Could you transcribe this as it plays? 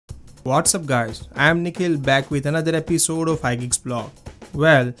What's up guys, I am Nikhil back with another episode of iGeeks blog.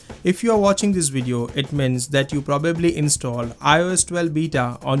 Well, if you are watching this video, it means that you probably installed iOS 12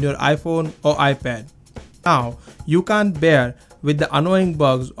 beta on your iPhone or iPad. Now, you can't bear with the annoying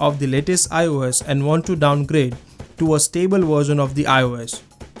bugs of the latest iOS and want to downgrade to a stable version of the iOS.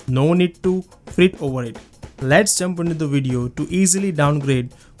 No need to fret over it. Let's jump into the video to easily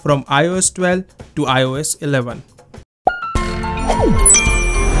downgrade from iOS 12 to iOS 11.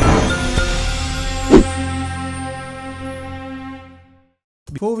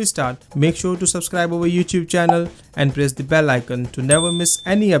 Before we start, make sure to subscribe our YouTube channel and press the bell icon to never miss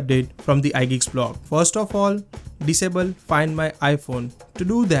any update from the iGeeks blog. First of all, disable Find My iPhone. To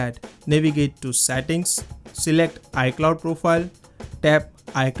do that, navigate to Settings, select iCloud Profile, tap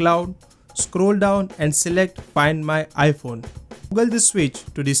iCloud, scroll down and select Find My iPhone. Toggle the switch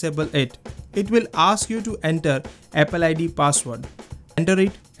to disable it. It will ask you to enter Apple ID password. Enter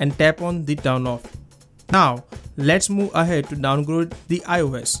it and tap on the turn off. Now, let's move ahead to downgrade the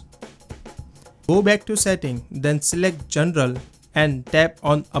iOS. Go back to Setting, then select General and tap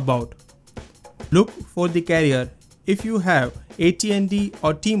on About. Look for the carrier. If you have AT&T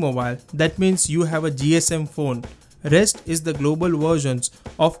or T-Mobile, that means you have a GSM phone. Rest is the global versions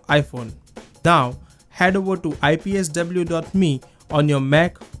of iPhone. Now, head over to ipsw.me on your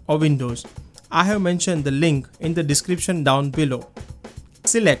Mac or Windows. I have mentioned the link in the description down below.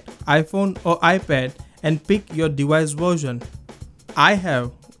 Select iPhone or iPad and pick your device version. I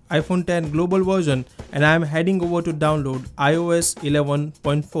have iPhone 10 global version and I am heading over to download iOS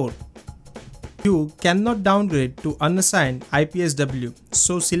 11.4. You cannot downgrade to unassigned IPSW,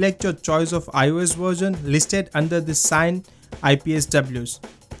 so select your choice of iOS version listed under the signed IPSWs.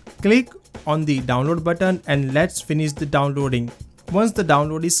 Click on the download button and let's finish the downloading. Once the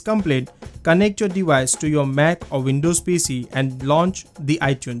download is complete, connect your device to your Mac or Windows PC and launch the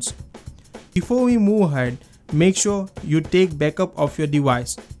iTunes. Before we move ahead, make sure you take backup of your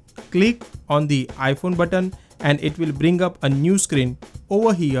device. Click on the iPhone button and it will bring up a new screen.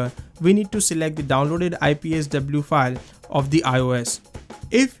 Over here, we need to select the downloaded IPSW file of the iOS.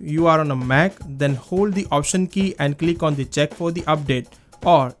 If you are on a Mac, then hold the Option key and click on the check for the update.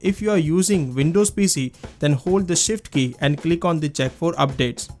 Or if you are using Windows PC, then hold the Shift key and click on the check for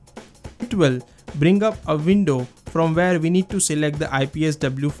updates. It will bring up a window from where we need to select the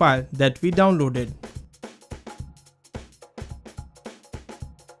IPSW file that we downloaded.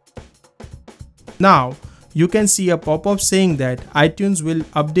 Now, you can see a pop-up saying that iTunes will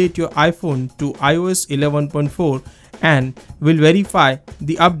update your iPhone to iOS 11.4 and will verify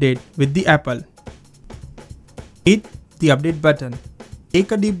the update with the Apple. Hit the update button.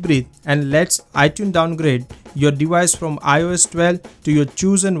 Take a deep breath and let's iTunes downgrade your device from iOS 12 to your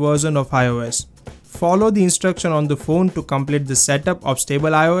chosen version of iOS. Follow the instruction on the phone to complete the setup of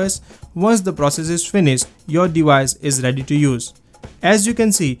stable iOS. Once the process is finished, your device is ready to use. As you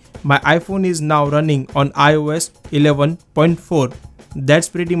can see, my iPhone is now running on iOS 11.4. That's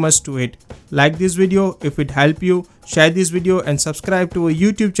pretty much to it. Like this video if it helped you, share this video and subscribe to our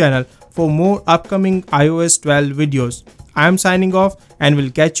YouTube channel for more upcoming iOS 12 videos. I am signing off and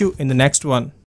will catch you in the next one.